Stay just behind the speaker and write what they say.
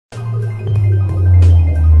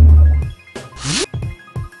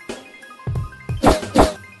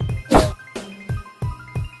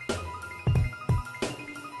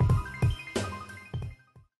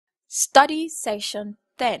Study Section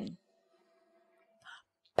 10.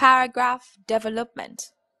 Paragraph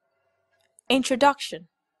Development. Introduction.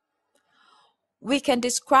 We can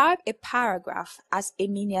describe a paragraph as a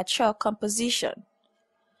miniature composition.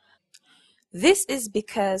 This is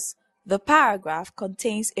because the paragraph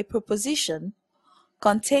contains a proposition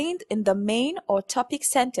contained in the main or topic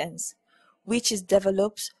sentence, which is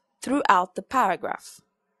developed throughout the paragraph.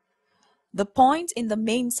 The point in the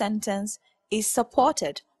main sentence is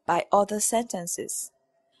supported by other sentences.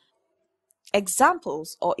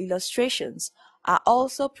 Examples or illustrations are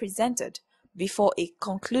also presented before a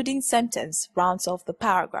concluding sentence rounds off the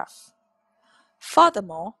paragraph.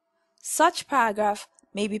 Furthermore, such paragraph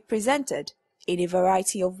may be presented in a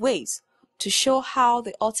variety of ways to show how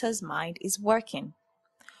the author's mind is working.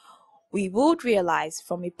 We would realize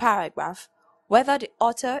from a paragraph whether the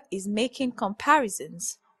author is making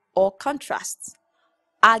comparisons or contrasts,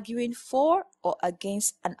 arguing for or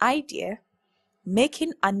against an idea,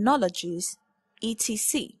 making analogies,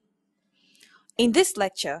 etc. In this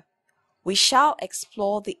lecture, we shall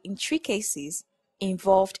explore the intricacies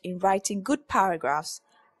involved in writing good paragraphs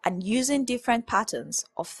and using different patterns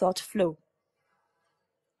of thought flow.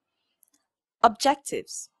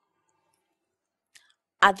 Objectives.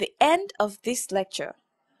 At the end of this lecture,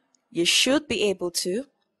 you should be able to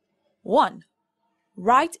 1.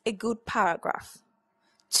 Write a good paragraph.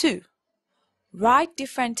 2. Write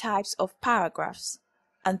different types of paragraphs.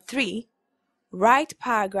 And 3. Write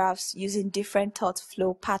paragraphs using different thought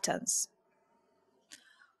flow patterns.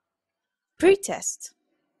 Pretest.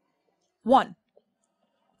 1.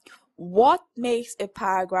 What makes a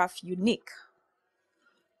paragraph unique?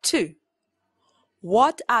 2.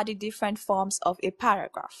 What are the different forms of a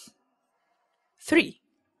paragraph? 3.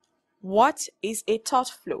 What is a thought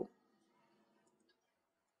flow?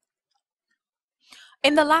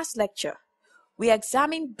 In the last lecture, we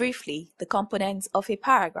examined briefly the components of a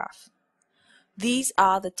paragraph. These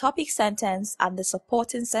are the topic sentence and the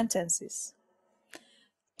supporting sentences.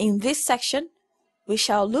 In this section, we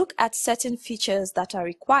shall look at certain features that are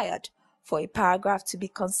required for a paragraph to be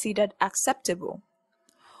considered acceptable.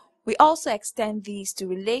 We also extend these to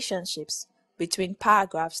relationships between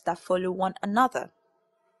paragraphs that follow one another.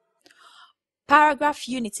 Paragraph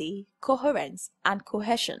unity, coherence, and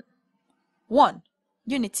cohesion. 1.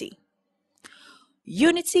 Unity.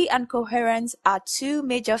 Unity and coherence are two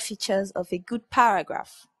major features of a good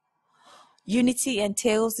paragraph. Unity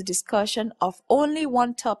entails the discussion of only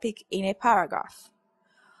one topic in a paragraph.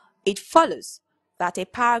 It follows that a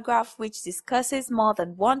paragraph which discusses more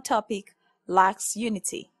than one topic lacks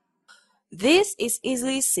unity. This is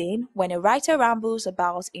easily seen when a writer rambles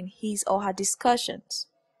about in his or her discussions.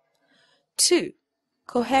 2.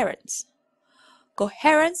 Coherence.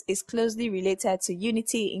 Coherence is closely related to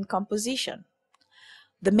unity in composition.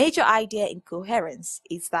 The major idea in coherence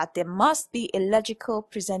is that there must be a logical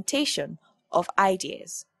presentation of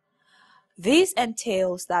ideas. This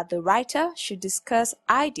entails that the writer should discuss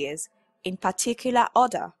ideas in particular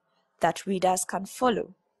order that readers can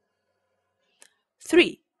follow.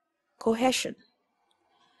 3. Cohesion.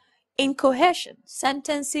 In cohesion,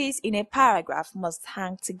 sentences in a paragraph must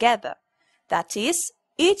hang together. That is,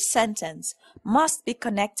 each sentence must be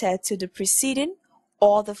connected to the preceding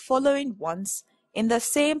or the following ones in the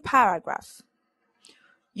same paragraph.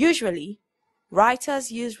 Usually,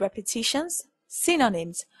 writers use repetitions,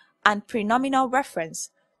 synonyms, and pronominal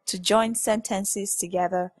reference to join sentences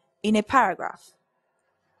together in a paragraph.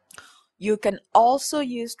 You can also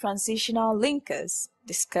use transitional linkers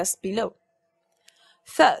discussed below.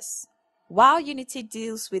 Thus, while unity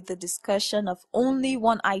deals with the discussion of only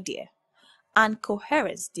one idea, and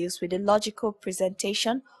coherence deals with the logical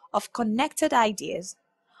presentation of connected ideas,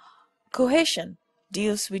 cohesion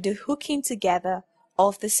deals with the hooking together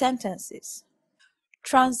of the sentences.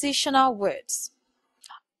 Transitional words.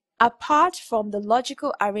 Apart from the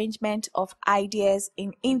logical arrangement of ideas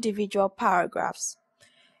in individual paragraphs,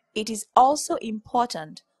 it is also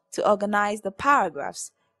important to organize the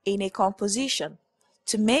paragraphs in a composition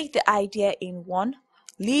to make the idea in one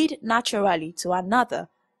lead naturally to another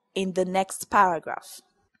in the next paragraph.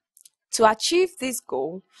 To achieve this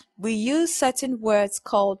goal, we use certain words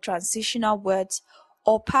called transitional words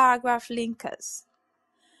or paragraph linkers.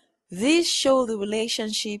 These show the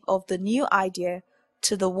relationship of the new idea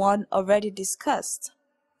to the one already discussed.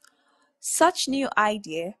 Such new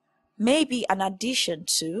idea may be an addition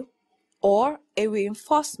to or a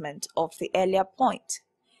reinforcement of the earlier point,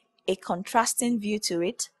 a contrasting view to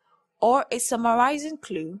it, or a summarizing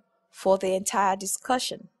clue for the entire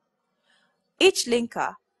discussion. Each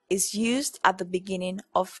linker is used at the beginning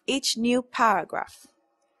of each new paragraph.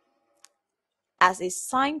 as a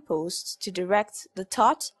signpost to direct the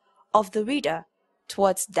thought of the reader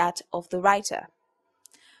towards that of the writer.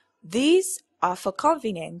 These are for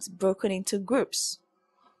convenience broken into groups.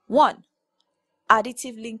 1.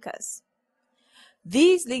 Additive linkers.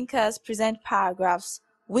 These linkers present paragraphs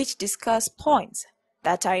which discuss points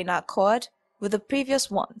that are in accord with the previous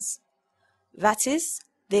ones. That is,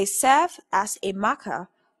 they serve as a marker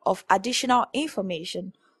of additional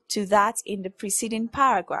information to that in the preceding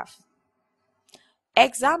paragraph.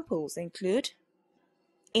 Examples include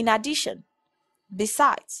in addition,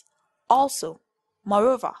 besides, also,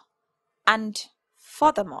 moreover, and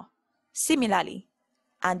furthermore, similarly,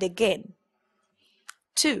 and again.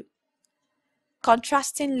 2.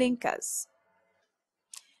 Contrasting linkers.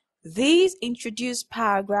 These introduce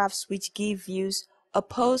paragraphs which give views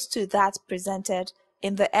opposed to that presented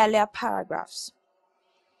in the earlier paragraphs.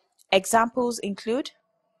 Examples include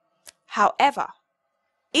however,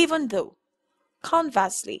 even though,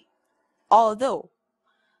 conversely, although,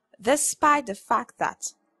 despite the fact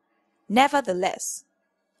that, nevertheless,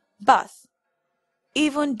 but,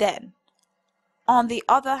 even then, on the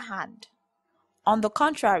other hand, on the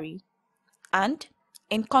contrary, and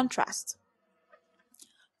in contrast.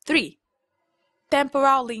 3.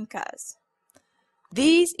 Temporal linkers.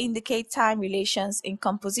 These indicate time relations in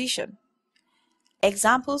composition.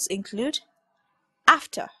 Examples include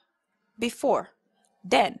after, before,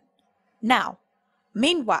 then, now,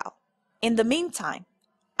 meanwhile, in the meantime,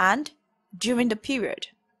 and during the period.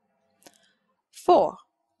 4.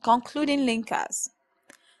 Concluding linkers.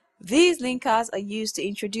 These linkers are used to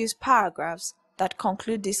introduce paragraphs that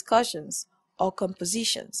conclude discussions or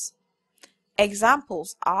compositions.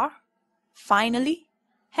 Examples are finally,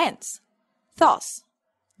 hence, thus,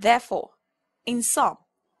 therefore, in sum,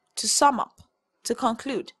 to sum up, to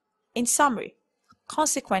conclude, in summary,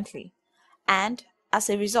 consequently, and as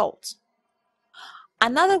a result.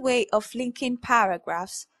 Another way of linking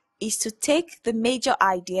paragraphs is to take the major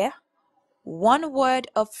idea, one word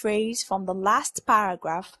or phrase from the last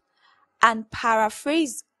paragraph, and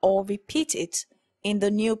paraphrase or repeat it in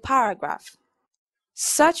the new paragraph.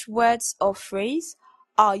 Such words or phrase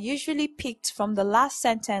are usually picked from the last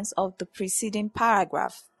sentence of the preceding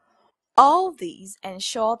paragraph. All these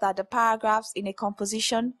ensure that the paragraphs in a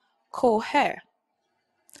composition cohere.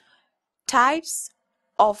 Types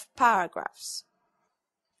of paragraphs.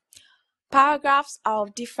 Paragraphs are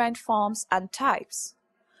of different forms and types.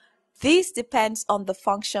 This depends on the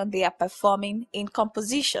function they are performing in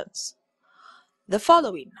compositions. The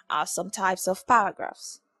following are some types of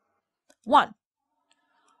paragraphs. 1.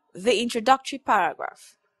 The introductory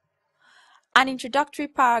paragraph. An introductory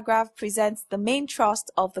paragraph presents the main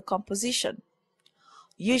thrust of the composition.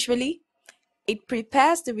 Usually, it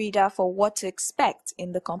prepares the reader for what to expect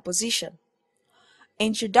in the composition.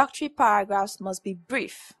 Introductory paragraphs must be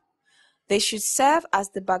brief. They should serve as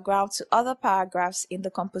the background to other paragraphs in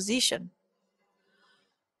the composition.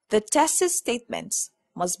 The thesis statements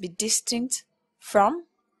must be distinct from,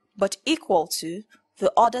 but equal to,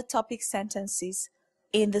 the other topic sentences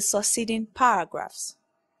in the succeeding paragraphs.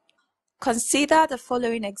 Consider the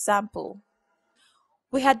following example.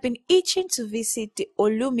 We had been itching to visit the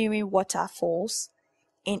Olumiri waterfalls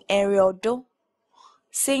in Ereodo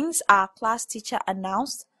since our class teacher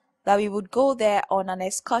announced that we would go there on an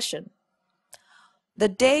excursion. The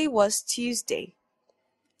day was Tuesday.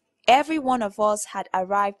 Every one of us had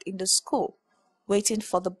arrived in the school, waiting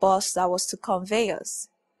for the bus that was to convey us.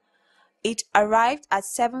 It arrived at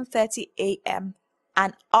 7:30 a.m.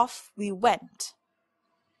 and off we went.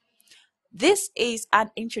 This is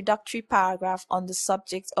an introductory paragraph on the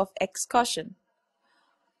subject of excursion.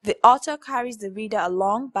 The author carries the reader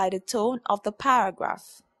along by the tone of the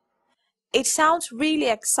paragraph. It sounds really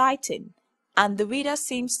exciting, and the reader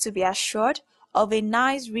seems to be assured of a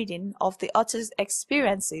nice reading of the author's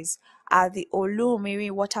experiences at the Olumiri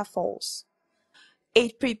waterfalls.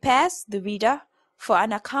 It prepares the reader for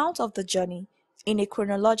an account of the journey in a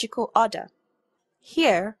chronological order.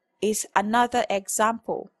 Here is another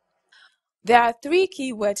example. There are 3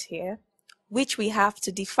 keywords here which we have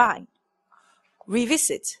to define: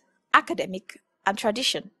 revisit, academic, and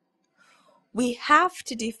tradition. We have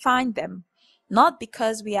to define them not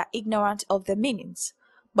because we are ignorant of the meanings,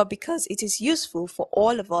 but because it is useful for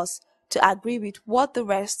all of us to agree with what the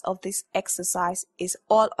rest of this exercise is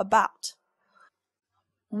all about.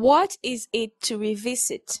 What is it to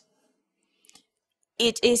revisit?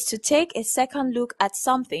 It is to take a second look at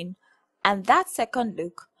something, and that second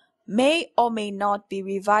look may or may not be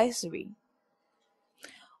revisory.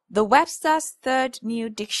 The Webster's Third New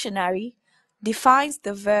Dictionary defines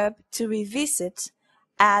the verb to revisit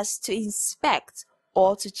as to inspect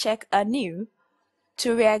or to check anew,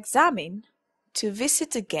 to re-examine, to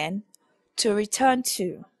visit again, to return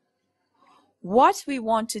to. What we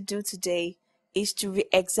want to do today is to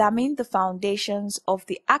re-examine the foundations of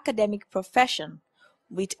the academic profession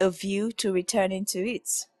with a view to returning to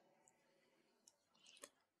it.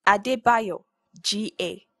 Adebayo,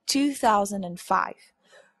 G.A., 2005.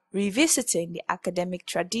 Revisiting the Academic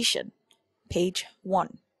Tradition, page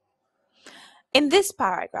 1. In this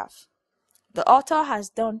paragraph, the author has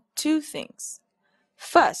done two things.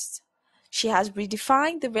 First, she has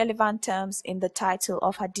redefined the relevant terms in the title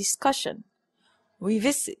of her discussion: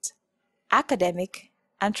 revisit, academic,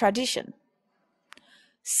 and tradition.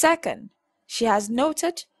 Second, she has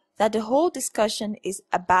noted that the whole discussion is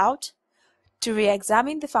about to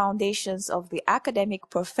re-examine the foundations of the academic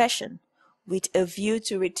profession with a view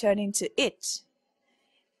to returning to it.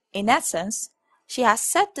 In essence, she has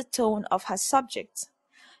set the tone of her subject.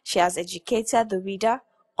 She has educated the reader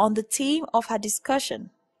on the theme of her discussion.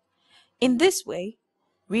 In this way,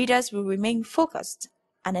 readers will remain focused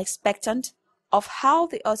and expectant of how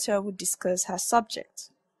the author would discuss her subject.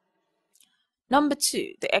 Number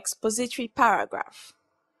 2, the expository paragraph.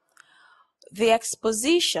 The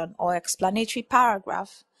exposition or explanatory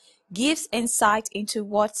paragraph gives insight into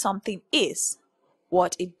what something is,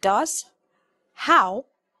 what it does, how,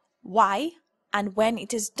 why, and when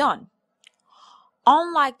it is done.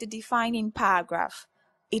 Unlike the defining paragraph,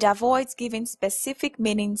 it avoids giving specific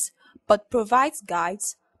meanings but provides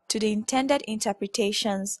guides to the intended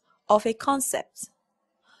interpretations of a concept.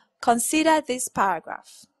 Consider this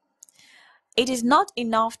paragraph. It is not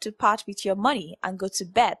enough to part with your money and go to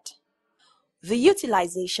bed. The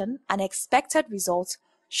utilization and expected results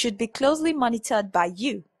should be closely monitored by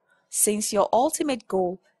you, since your ultimate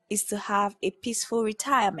goal is to have a peaceful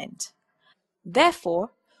retirement.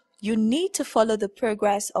 Therefore, you need to follow the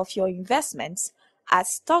progress of your investments,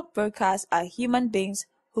 as stockbrokers are human beings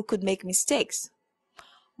who could make mistakes.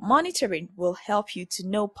 Monitoring will help you to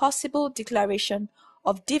know possible declaration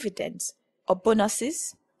of dividends or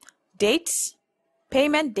bonuses, dates,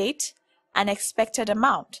 payment date, and expected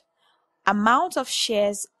amount of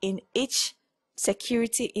shares in each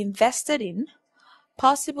security invested in,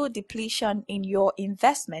 possible depletion in your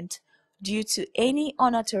investment due to any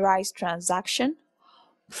unauthorized transaction,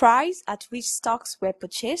 price at which stocks were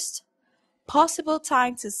purchased, possible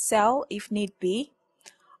time to sell if need be,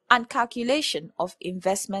 and calculation of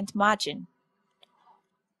investment margin.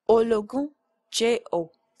 Ologun,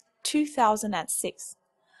 J.O., 2006.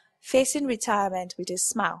 Facing Retirement with a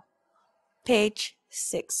Smile, page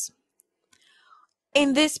 6.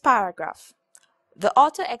 In this paragraph, the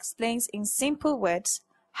author explains in simple words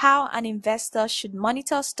how an investor should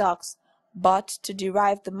monitor stocks but to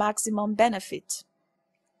derive the maximum benefit.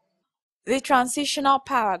 The transitional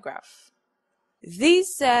paragraph.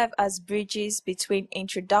 These serve as bridges between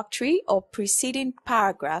introductory or preceding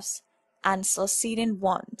paragraphs and succeeding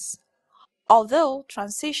ones. Although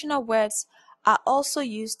transitional words are also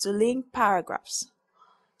used to link paragraphs,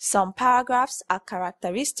 some paragraphs are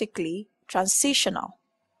characteristically transitional.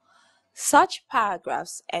 Such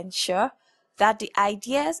paragraphs ensure that the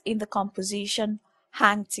ideas in the composition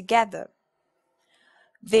hang together.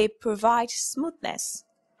 They provide smoothness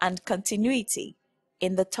and continuity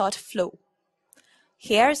in the thought flow.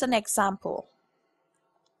 Here's an example.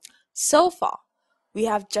 So far, we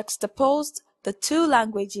have juxtaposed the two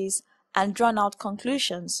languages and drawn out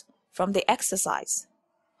conclusions from the exercise.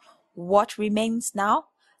 What remains now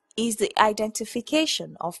is the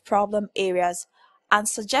identification of problem areas and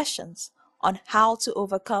suggestions on how to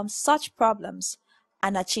overcome such problems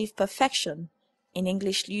and achieve perfection in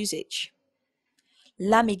English usage.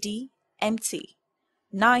 Lamidi, M.T.,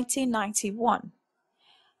 1991.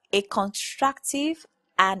 A constructive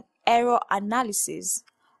and error analysis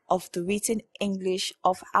of the written English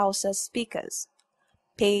of Hausa speakers,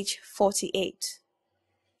 page 48.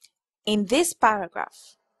 In this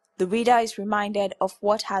paragraph, the reader is reminded of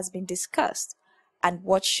what has been discussed and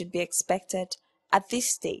what should be expected at this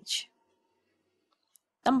stage.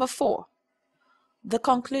 Number 4. The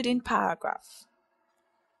concluding paragraph.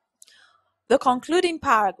 The concluding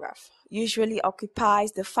paragraph usually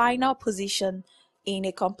occupies the final position in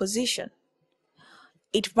a composition.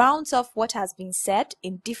 It rounds off what has been said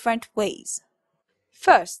in different ways.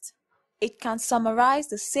 First, it can summarize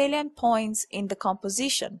the salient points in the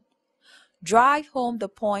composition, drive home the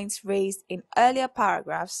points raised in earlier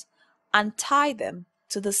paragraphs, and tie them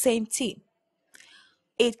to the same theme.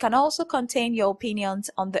 It can also contain your opinions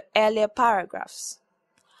on the earlier paragraphs.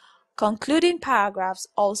 Concluding paragraphs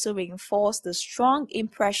also reinforce the strong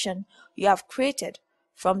impression you have created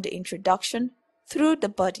from the introduction through the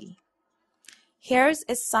body. Here's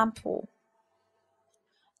a sample.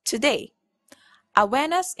 Today,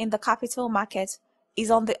 awareness in the capital market is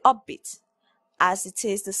on the upbeat, as it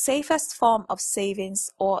is the safest form of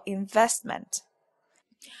savings or investment.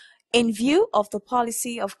 In view of the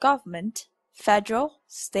policy of government, federal,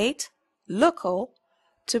 state, local,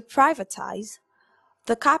 to privatize,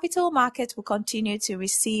 the capital market will continue to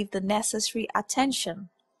receive the necessary attention.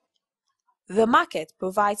 The market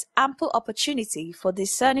provides ample opportunity for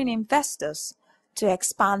discerning investors to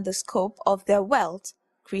expand the scope of their wealth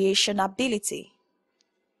creation ability.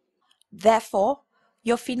 Therefore,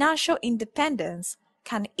 your financial independence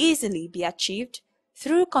can easily be achieved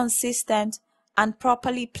through consistent and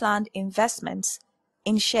properly planned investments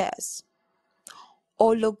in shares.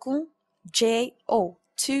 Ologun J.O.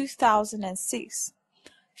 2006.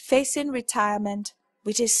 Facing Retirement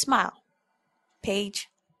with a Smile, page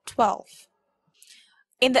 12.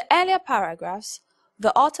 In the earlier paragraphs,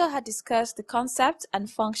 the author had discussed the concept and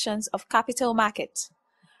functions of capital market.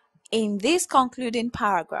 In this concluding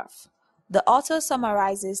paragraph, the author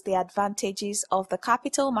summarizes the advantages of the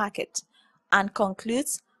capital market and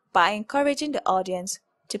concludes by encouraging the audience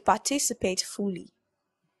to participate fully.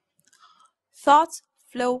 Thought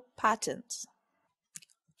flow patterns.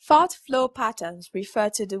 Thought flow patterns refer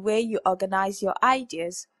to the way you organize your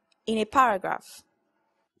ideas in a paragraph.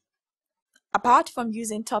 Apart from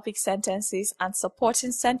using topic sentences and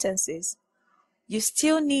supporting sentences, you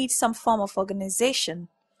still need some form of organization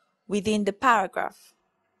within the paragraph.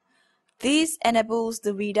 This enables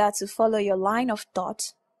the reader to follow your line of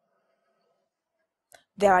thought.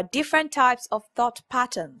 There are different types of thought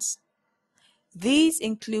patterns. These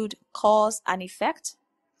include cause and effect,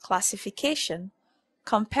 classification,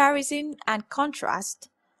 comparison and contrast,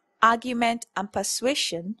 argument and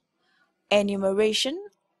persuasion, enumeration,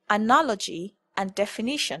 analogy, and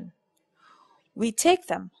definition. We take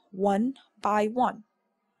them one by one.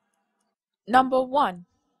 Number 1.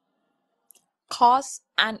 Cause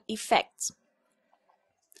and effect.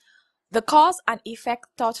 The cause and effect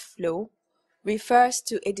thought flow refers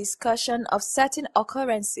to a discussion of certain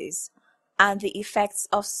occurrences and the effects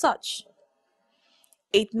of such.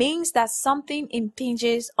 It means that something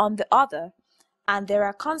impinges on the other and there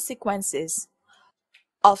are consequences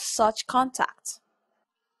of such contact.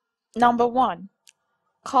 Number 1.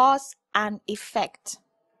 Cause and effect.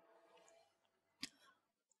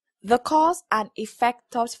 The cause and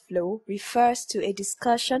effect thought flow refers to a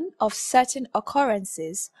discussion of certain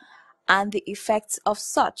occurrences and the effects of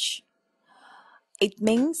such. It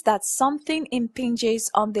means that something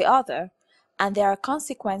impinges on the other and there are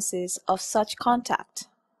consequences of such contact.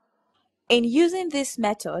 In using this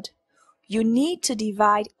method, you need to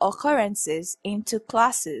divide occurrences into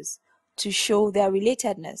classes to show their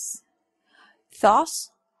relatedness.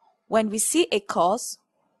 Thus, when we see a cause,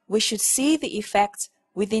 we should see the effect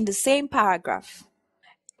within the same paragraph.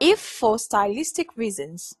 If for stylistic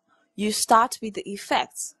reasons you start with the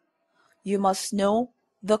effects, you must know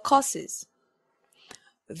the causes.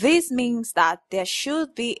 This means that there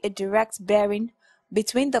should be a direct bearing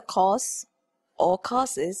between the cause or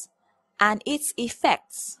causes and its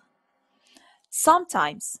effects.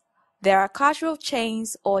 Sometimes there are causal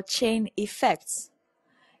chains or chain effects.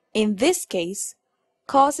 In this case,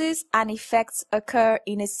 causes and effects occur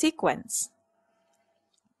in a sequence.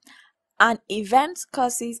 An event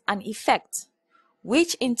causes an effect,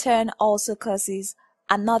 which in turn also causes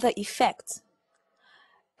another effect.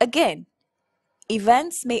 Again,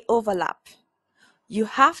 events may overlap. You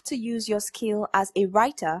have to use your skill as a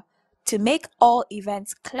writer to make all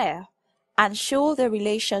events clear and show the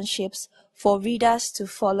relationships for readers to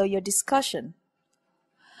follow your discussion.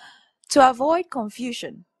 To avoid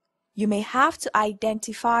confusion, you may have to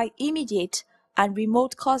identify immediate and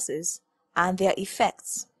remote causes and their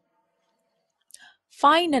effects.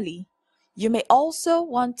 Finally, you may also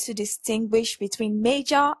want to distinguish between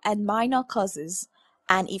major and minor causes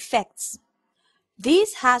and effects.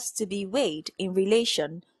 This has to be weighed in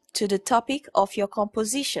relation to the topic of your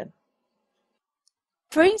composition.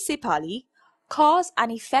 Principally, cause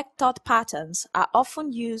and effect thought patterns are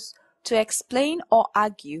often used to explain or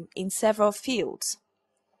argue in several fields.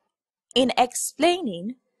 In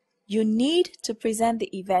explaining, you need to present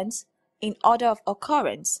the events in order of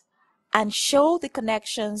occurrence and show the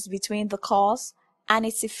connections between the cause and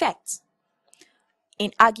its effects.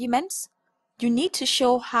 In arguments, you need to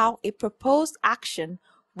show how a proposed action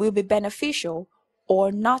will be beneficial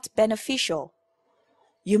or not beneficial.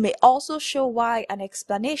 You may also show why an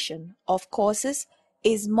explanation of causes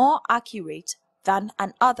is more accurate than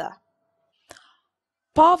another.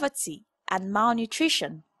 Poverty and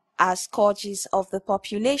malnutrition are scourges of the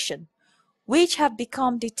population, which have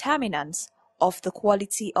become determinants of the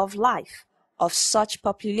quality of life of such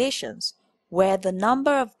populations where the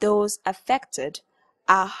number of those affected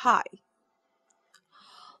are high.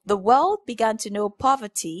 The world began to know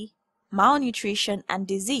poverty, malnutrition, and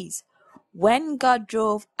disease when God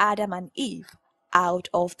drove Adam and Eve out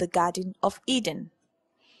of the Garden of Eden.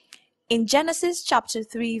 In Genesis chapter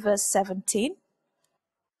 3 verse 17,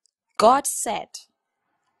 God said,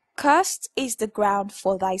 "Cursed is the ground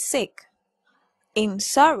for thy sake. In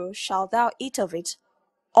sorrow shalt thou eat of it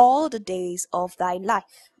all the days of thy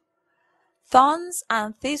life. Thorns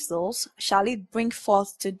and thistles shall it bring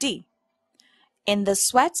forth to thee. In the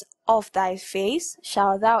sweat of thy face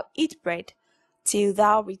shalt thou eat bread, till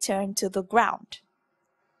thou return to the ground."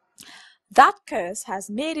 That curse has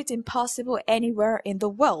made it impossible anywhere in the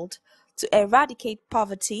world to eradicate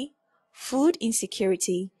poverty, food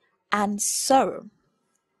insecurity, and sorrow.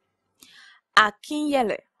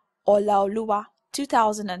 Akinyele Olaoluwa,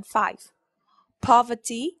 2005.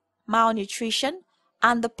 Poverty, Malnutrition,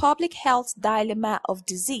 and the Public Health Dilemma of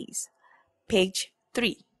Disease, page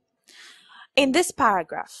 3. In this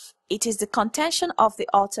paragraph, it is the contention of the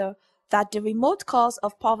author that the remote cause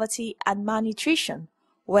of poverty and malnutrition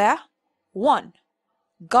were 1.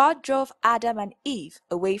 God drove Adam and Eve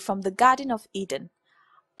away from the Garden of Eden,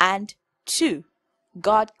 and 2.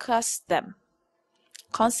 God cursed them.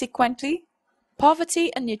 Consequently,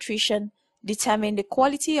 poverty and nutrition determine the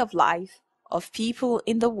quality of life of people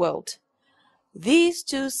in the world. These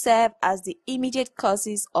two serve as the immediate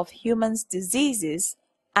causes of humans' diseases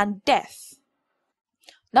and death.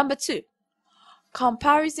 Number 2.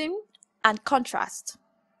 Comparison and contrast.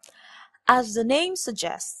 As the name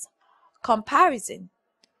suggests, comparison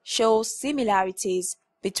shows similarities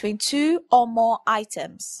between two or more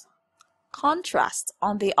items. Contrast,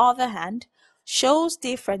 on the other hand, shows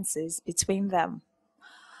differences between them.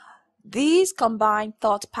 This combined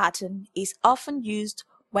thought pattern is often used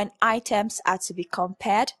when items are to be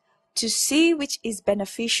compared to see which is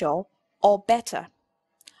beneficial or better.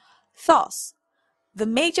 Thus, the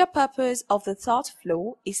major purpose of the thought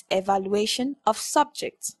flow is evaluation of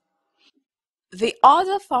subjects. The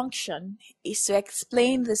other function is to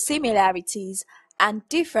explain the similarities and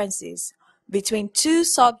differences between two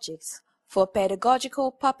subjects for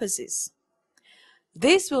pedagogical purposes.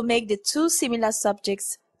 This will make the two similar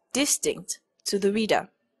subjects distinct to the reader.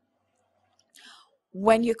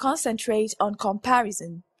 When you concentrate on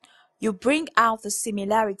comparison, you bring out the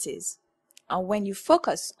similarities, and when you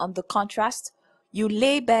focus on the contrast, you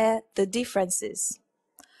lay bare the differences.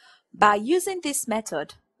 By using this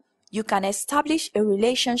method, you can establish a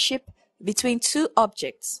relationship between two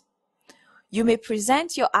objects. You may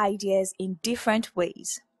present your ideas in different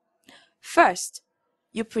ways. First,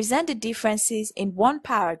 you present the differences in one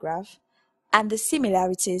paragraph and the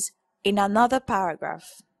similarities in another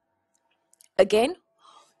paragraph. Again,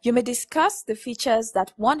 you may discuss the features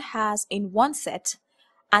that one has in one set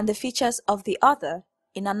and the features of the other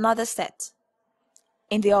in another set.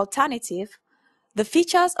 In the alternative, the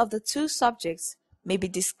features of the two subjects may be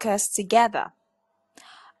discussed together.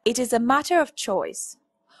 It is a matter of choice.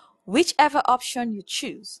 Whichever option you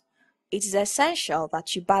choose, it is essential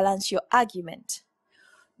that you balance your argument.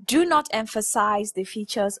 Do not emphasize the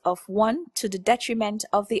features of one to the detriment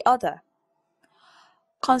of the other.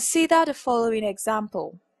 Consider the following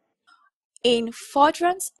example. In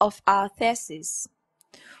furtherance of our thesis,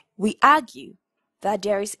 we argue that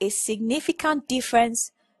there is a significant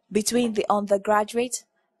difference between the undergraduate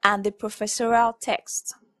and the professorial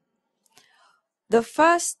text. The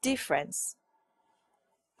first difference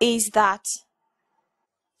is that,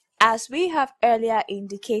 as we have earlier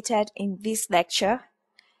indicated in this lecture,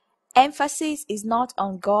 emphasis is not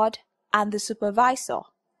on God and the supervisor,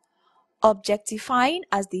 objectifying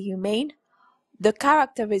as the humane the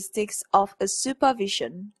characteristics of a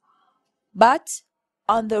supervision, but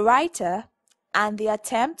on the writer and the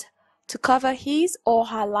attempt to cover his or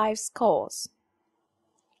her life's cause.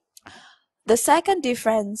 The second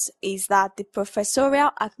difference is that the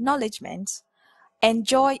professorial acknowledgements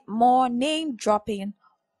enjoy more name-dropping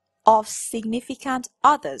of significant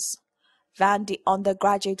others than the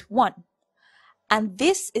undergraduate one, and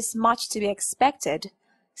this is much to be expected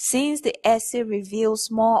since the essay reveals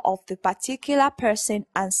more of the particular person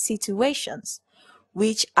and situations,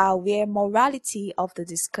 which are where morality of the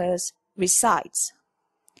discourse resides.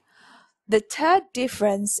 The third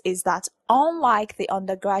difference is that, unlike the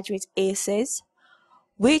undergraduate essays,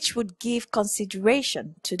 which would give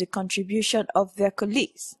consideration to the contribution of their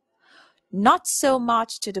colleagues, not so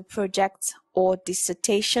much to the project or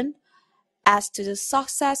dissertation as to the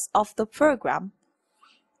success of the program,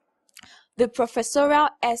 the professorial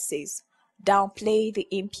essays downplay the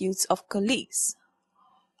inputs of colleagues.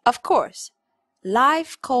 Of course,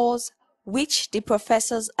 Live course which the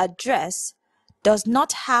professors address does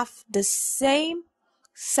not have the same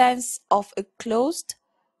sense of a closed,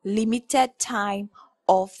 limited time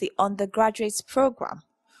of the undergraduate program,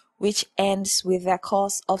 which ends with their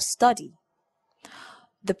course of study.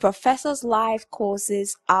 The professors' live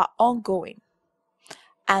courses are ongoing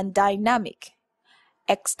and dynamic,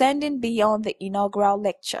 extending beyond the inaugural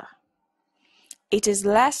lecture. It is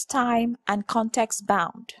less time and context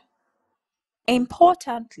bound.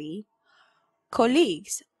 Importantly,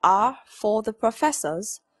 colleagues are, for the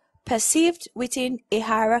professors, perceived within a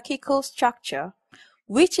hierarchical structure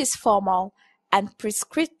which is formal and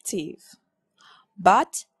prescriptive,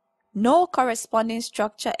 but no corresponding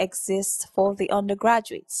structure exists for the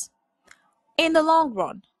undergraduates. In the long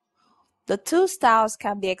run, the two styles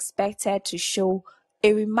can be expected to show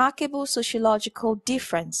a remarkable sociological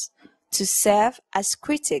difference to serve as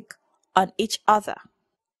critique on each other.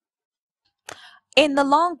 In the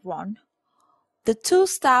long run, the two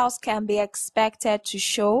styles can be expected to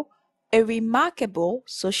show a remarkable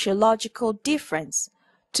sociological difference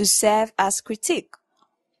to serve as critique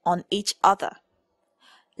on each other.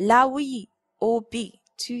 Lawi O.B.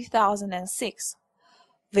 2006.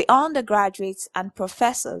 The undergraduates and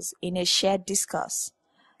professors in a shared discourse.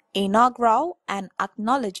 Inaugural and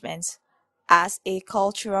acknowledgements as a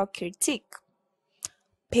cultural critique.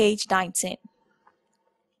 Page 19.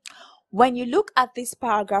 When you look at this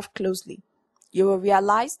paragraph closely, you will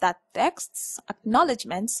realize that texts,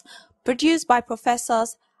 acknowledgements produced by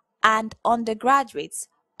professors and undergraduates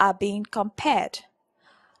are being compared.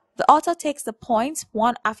 The author takes the points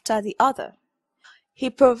one after the other. He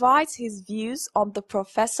provides his views on the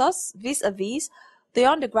professors vis-a-vis the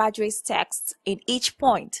undergraduate's text in each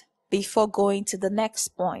point before going to the next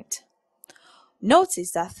point.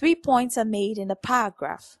 Notice that 3 points are made in the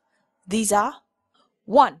paragraph. These are: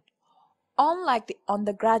 1. Unlike the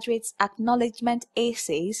undergraduate's acknowledgement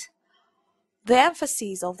essays, the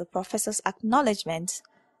emphasis of the professor's acknowledgement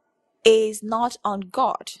is not on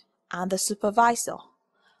God and the supervisor,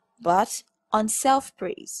 but on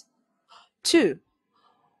self-praise. 2.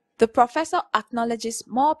 The professor acknowledges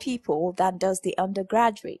more people than does the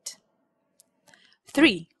undergraduate.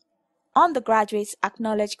 3. Undergraduates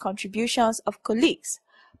acknowledge contributions of colleagues,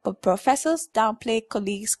 but professors downplay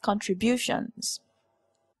colleagues' contributions.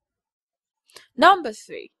 Number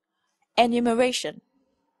 3. Enumeration.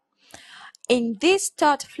 In this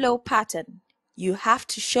thought flow pattern, you have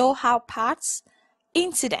to show how parts,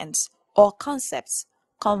 incidents, or concepts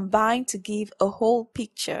combine to give a whole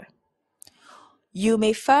picture. You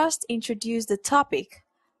may first introduce the topic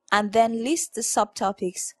and then list the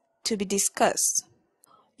subtopics to be discussed.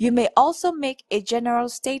 You may also make a general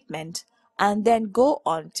statement and then go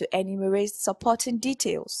on to enumerate supporting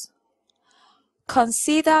details.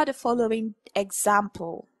 Consider the following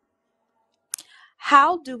example.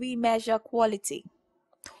 How do we measure quality?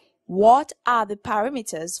 What are the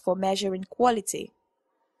parameters for measuring quality?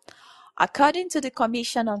 According to the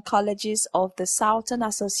Commission on Colleges of the Southern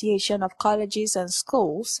Association of Colleges and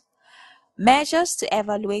Schools, measures to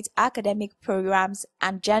evaluate academic programs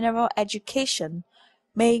and general education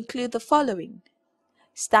may include the following: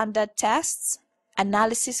 standard tests,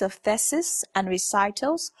 analysis of theses and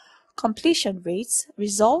recitals, completion rates,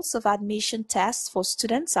 results of admission tests for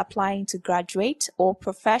students applying to graduate or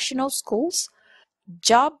professional schools,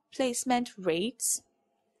 job placement rates,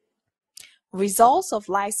 results of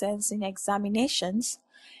licensing examinations,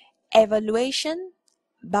 evaluation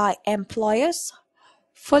by employers,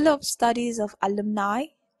 follow-up studies of alumni,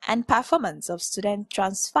 and performance of student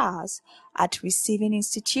transfers at receiving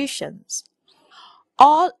institutions.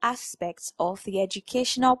 All aspects of the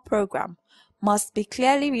educational program must be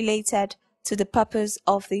clearly related to the purpose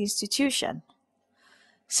of the institution.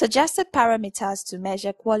 Suggested parameters to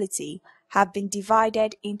measure quality have been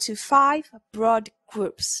divided into 5 broad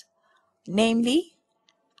groups, namely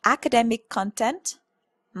academic content,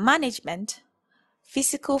 management,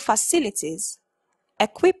 physical facilities,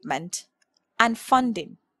 equipment, and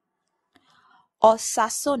funding.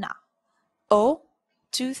 Osasona, O.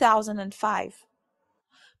 2005.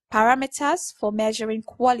 Parameters for measuring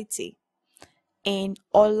quality in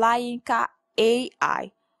Olayinka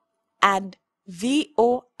AI and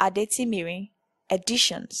V.O. Adetimiri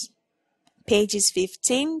editions, pages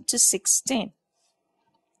 15 to 16.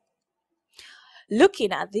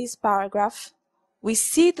 Looking at this paragraph, we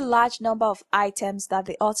see the large number of items that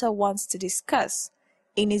the author wants to discuss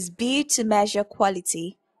in his bid to measure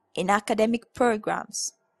quality in academic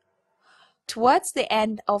programs. Towards the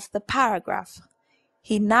end of the paragraph,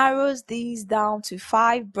 he narrows these down to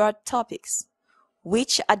 5 broad topics,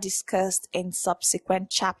 which are discussed in subsequent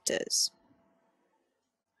chapters.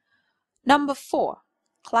 Number 4.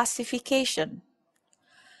 Classification.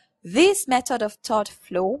 This method of thought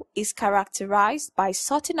flow is characterized by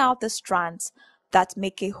sorting out the strands that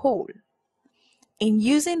make a whole. In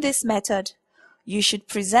using this method, you should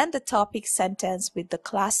present the topic sentence with the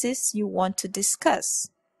classes you want to discuss.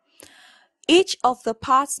 Each of the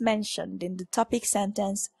parts mentioned in the topic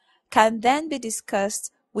sentence can then be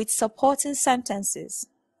discussed with supporting sentences.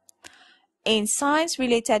 In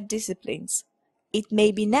science-related disciplines, it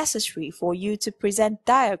may be necessary for you to present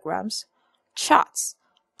diagrams, charts,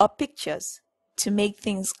 or pictures to make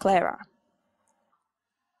things clearer.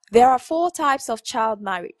 There are 4 types of child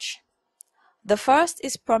marriage. The first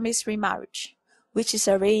is promissory marriage, which is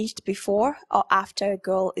arranged before or after a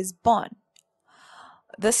girl is born.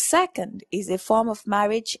 The second is a form of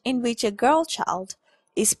marriage in which a girl child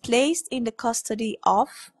is placed in the custody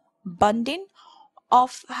of, bonding,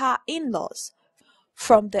 of her in-laws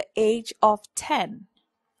from the age of 10.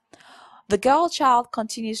 The girl child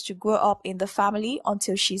continues to grow up in the family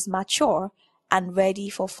until she's mature and ready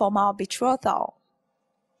for formal betrothal.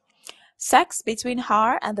 Sex between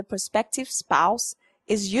her and the prospective spouse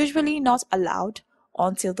is usually not allowed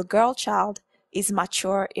until the girl child is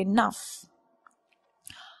mature enough.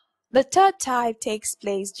 The third type takes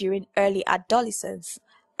place during early adolescence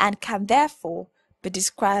and can therefore be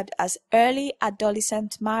described as early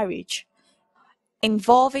adolescent marriage,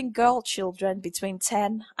 involving girl children between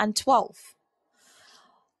 10 and 12.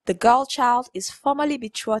 The girl child is formally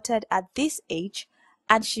betrothed at this age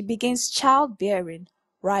and she begins childbearing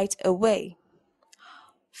right away.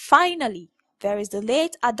 Finally, there is the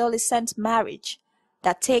late adolescent marriage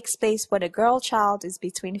that takes place when a girl child is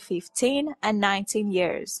between 15 and 19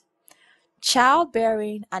 years.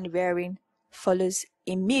 Childbearing and rearing follows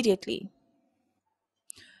immediately.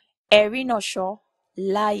 Erinosho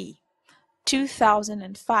Lai,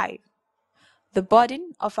 2005. The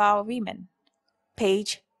Burden of Our Women,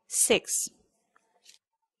 page 6.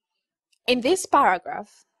 In this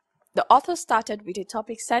paragraph, the author started with a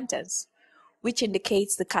topic sentence, which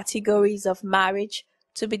indicates the categories of marriage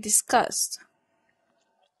to be discussed.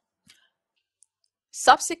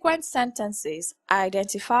 Subsequent sentences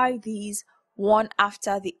identify these one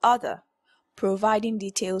after the other, providing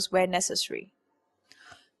details where necessary.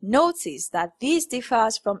 Notice that this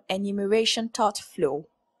differs from enumeration thought flow.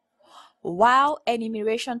 While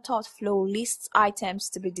enumeration thought flow lists items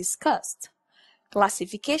to be discussed,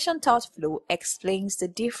 classification thought flow explains the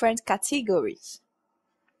different categories.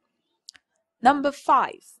 Number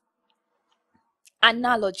 5.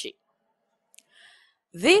 Analogy.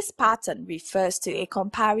 This pattern refers to a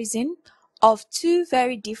comparison of 2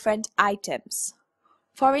 very different items.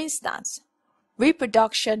 For instance,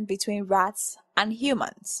 reproduction between rats and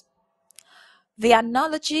humans. The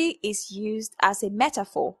analogy is used as a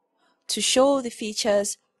metaphor to show the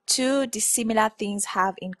features 2 dissimilar things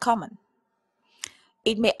have in common.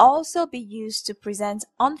 It may also be used to present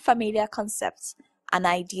unfamiliar concepts and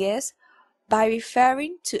ideas by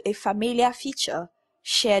referring to a familiar feature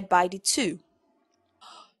shared by the 2.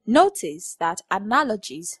 Notice that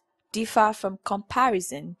analogies differ from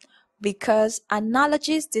comparison because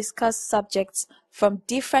analogies discuss subjects from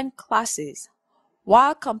different classes,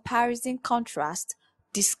 while comparison contrast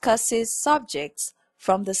discusses subjects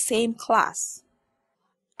from the same class.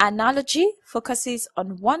 Analogy focuses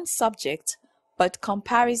on one subject, but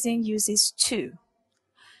comparison uses 2.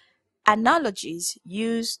 Analogies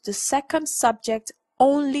use the second subject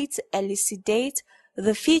only to elucidate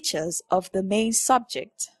the features of the main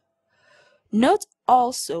subject. Note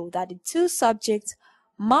also that the 2 subjects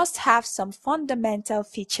must have some fundamental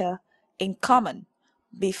feature in common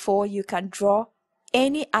before you can draw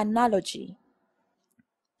any analogy.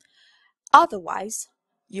 Otherwise,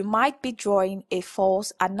 you might be drawing a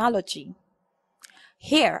false analogy.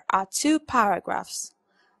 Here are 2 paragraphs,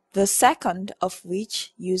 the second of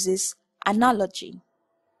which uses analogy.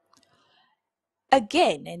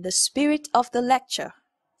 Again, in the spirit of the lecture,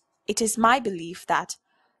 it is my belief that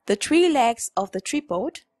the 3 legs of the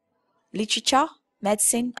tripod, literature,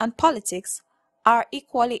 medicine, and politics, are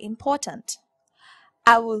equally important.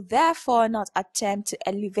 I will therefore not attempt to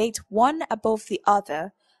elevate one above the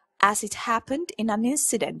other as it happened in an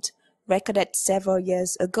incident recorded several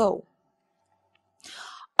years ago.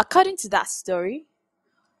 According to that story,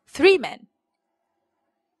 3 men,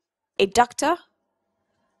 a doctor,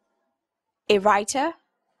 a writer,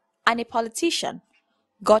 and a politician,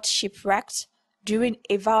 got shipwrecked during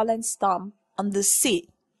a violent storm on the sea.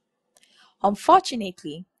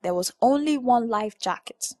 Unfortunately, there was only one life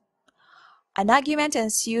jacket. An argument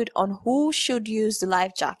ensued on who should use the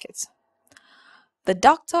life jacket. The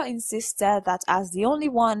doctor insisted that as the only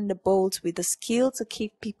one in the boat with the skill to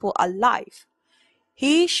keep people alive,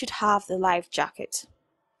 he should have the life jacket.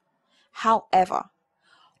 However,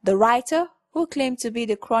 the writer, who claimed to be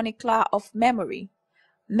the chronicler of memory,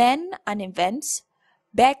 men and events,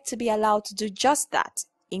 begged to be allowed to do just that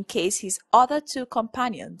in case his other two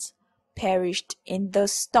companions perished in the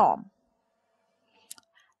storm.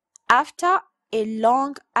 After a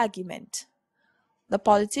long argument, the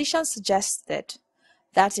politician suggested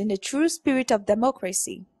that in the true spirit of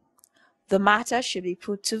democracy, the matter should be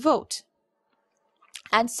put to vote.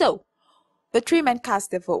 And so, the three men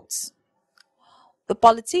cast their votes. The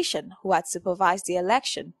politician who had supervised the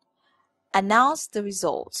election announced the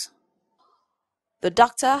results. The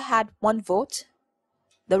doctor had one vote,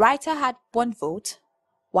 the writer had one vote,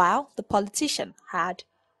 while the politician had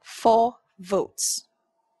 4 votes.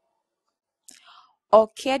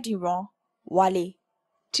 Okedurant Wale,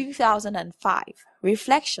 2005,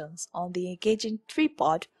 Reflections on the Engaging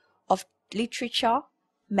Tripod of Literature,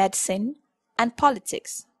 Medicine, and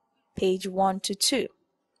Politics, page 1 to 2.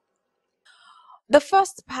 The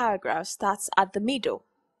first paragraph starts at the middle.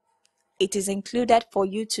 It is included for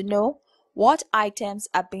you to know what items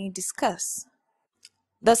are being discussed.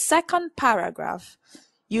 The second paragraph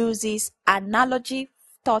uses analogy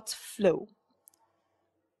thought flow.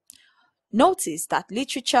 Notice that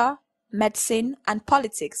literature, medicine, and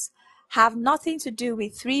politics have nothing to do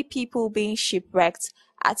with 3 people being shipwrecked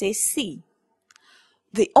at a sea.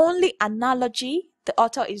 The only analogy the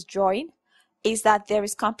author is drawing is that there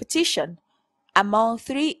is competition among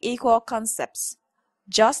 3 equal concepts,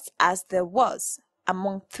 just as there was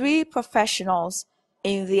among 3 professionals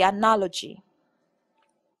in the analogy.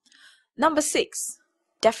 Number 6.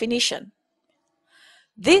 Definition.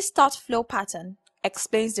 This thought flow pattern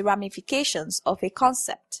explains the ramifications of a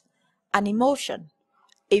concept, an emotion,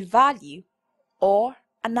 a value, or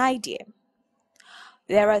an idea.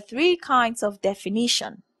 There are 3 kinds of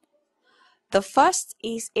definition. The first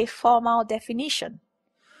is a formal definition,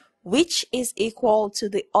 which is equal to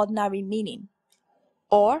the ordinary meaning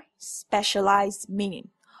or specialized meaning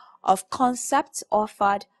of concepts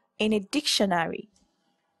offered in a dictionary.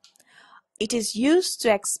 It is used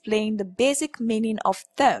to explain the basic meaning of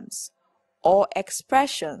terms or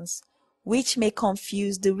expressions which may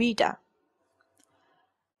confuse the reader.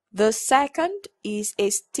 The second is a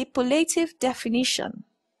stipulative definition.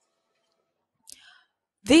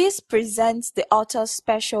 This presents the author's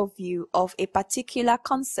special view of a particular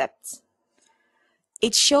concept.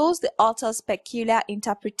 It shows the author's peculiar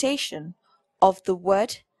interpretation of the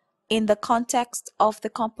word in the context of the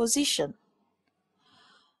composition.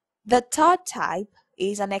 The third type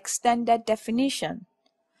is an extended definition.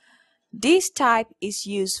 This type is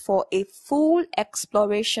used for a full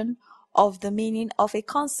exploration of the meaning of a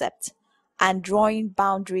concept and drawing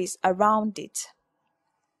boundaries around it.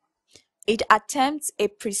 It attempts a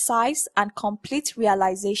precise and complete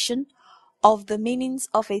realization of the meanings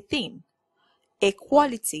of a theme, a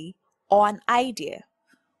quality, or an idea,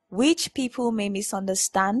 which people may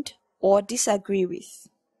misunderstand or disagree with.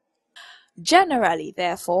 Generally,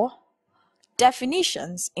 therefore,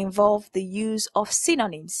 definitions involve the use of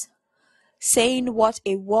synonyms, saying what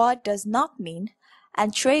a word does not mean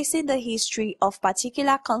and tracing the history of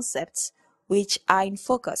particular concepts which are in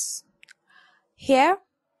focus. Here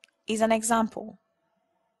is an example.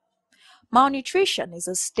 Malnutrition is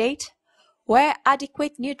a state where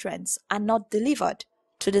adequate nutrients are not delivered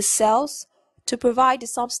to the cells to provide the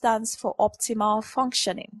substance for optimal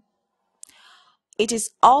functioning. It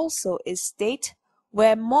is also a state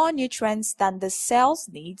where more nutrients than the cell's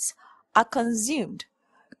needs are consumed,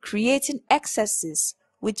 creating excesses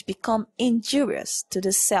which become injurious to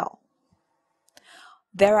the cell.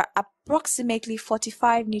 There are approximately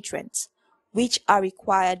 45 nutrients which are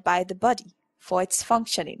required by the body for its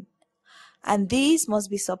functioning, and these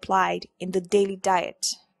must be supplied in the daily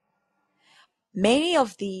diet. Many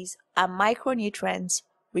of these are micronutrients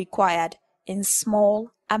required in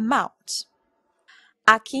small amounts.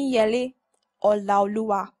 Akinyele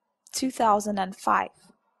Olaoluwa, 2005.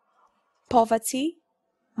 Poverty,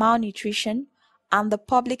 Malnutrition, and the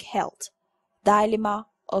Public Health Dilemma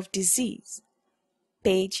of Disease,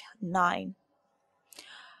 page 9.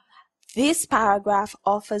 This paragraph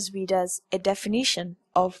offers readers a definition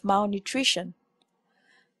of malnutrition.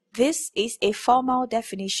 This is a formal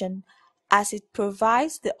definition as it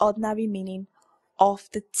provides the ordinary meaning of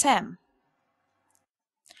the term.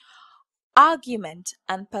 Argument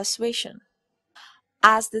and persuasion.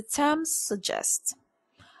 As the term suggests,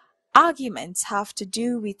 arguments have to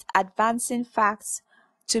do with advancing facts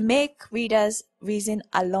to make readers reason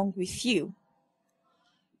along with you.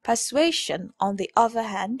 Persuasion, on the other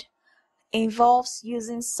hand, involves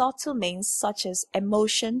using subtle means such as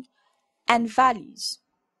emotion and values.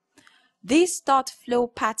 This thought flow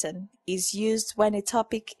pattern is used when a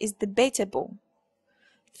topic is debatable.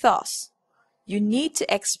 Thus, you need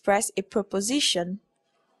to express a proposition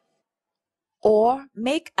or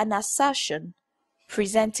make an assertion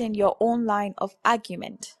presenting your own line of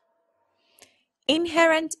argument.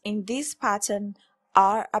 Inherent in this pattern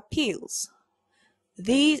are appeals.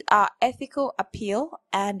 These are ethical appeal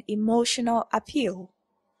and emotional appeal.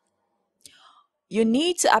 You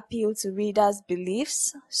need to appeal to readers'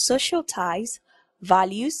 beliefs, social ties,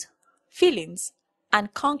 values, feelings,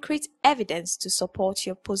 and concrete evidence to support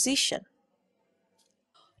your position.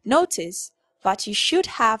 Notice that you should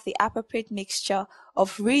have the appropriate mixture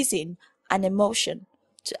of reason and emotion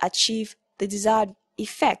to achieve the desired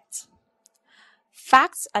effect.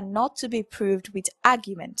 Facts are not to be proved with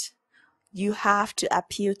argument. You have to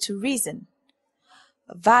appeal to reason.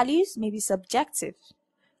 Values may be subjective.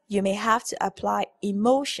 You may have to apply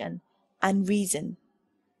emotion and reason.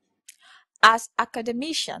 As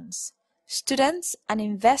academicians, students, and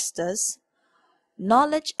investors,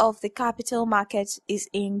 knowledge of the capital market is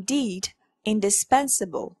indeed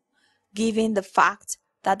indispensable, given the fact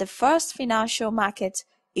that the first financial market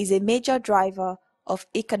is a major driver of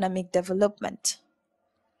economic development.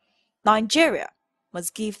 Nigeria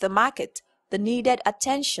must give the market the needed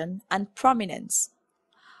attention and prominence.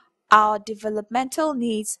 Our developmental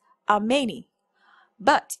needs are many,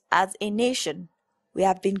 but as a nation, we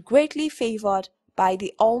have been greatly favored by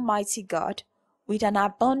the Almighty God with an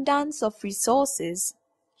abundance of resources,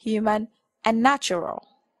 human and natural.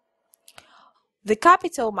 The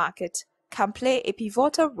capital market can play a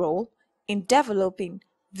pivotal role in developing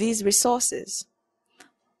these resources.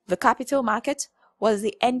 The capital market was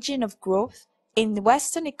the engine of growth in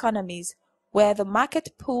Western economies where the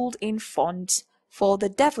market pulled in funds for the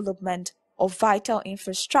development of vital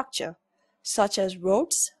infrastructure such as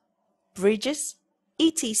roads, bridges,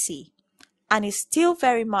 etc., and is still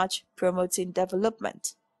very much promoting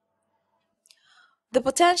development. The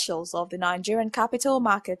potentials of the Nigerian capital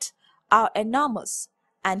market are enormous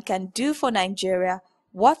and can do for Nigeria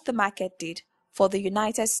what the market did for the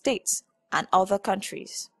United States and other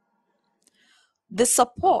countries. The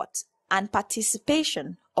support and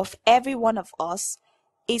participation of every one of us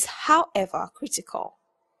is, however, critical.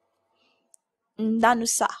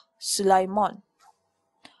 Ndanusa Sulaiman.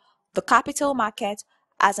 The capital market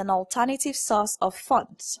as an alternative source of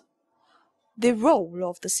funds. The role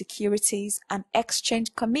of the Securities and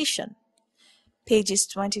Exchange Commission, pages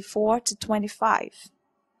 24 to 25.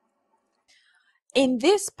 In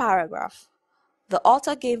this paragraph, the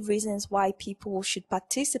author gave reasons why people should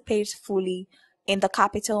participate fully in the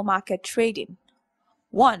capital market trading.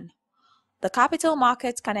 1. The capital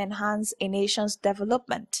market can enhance a nation's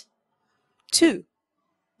development. 2.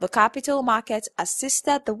 The capital market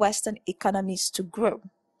assisted the Western economies to grow.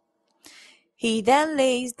 He then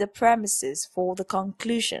lays the premises for the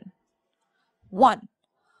conclusion. 1.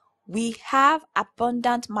 We have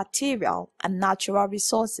abundant material and natural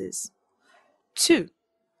resources. 2.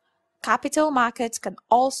 Capital markets can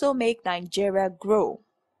also make Nigeria grow.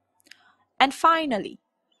 And finally,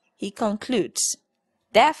 he concludes,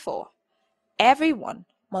 therefore, everyone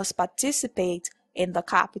must participate in the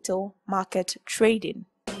capital market trading.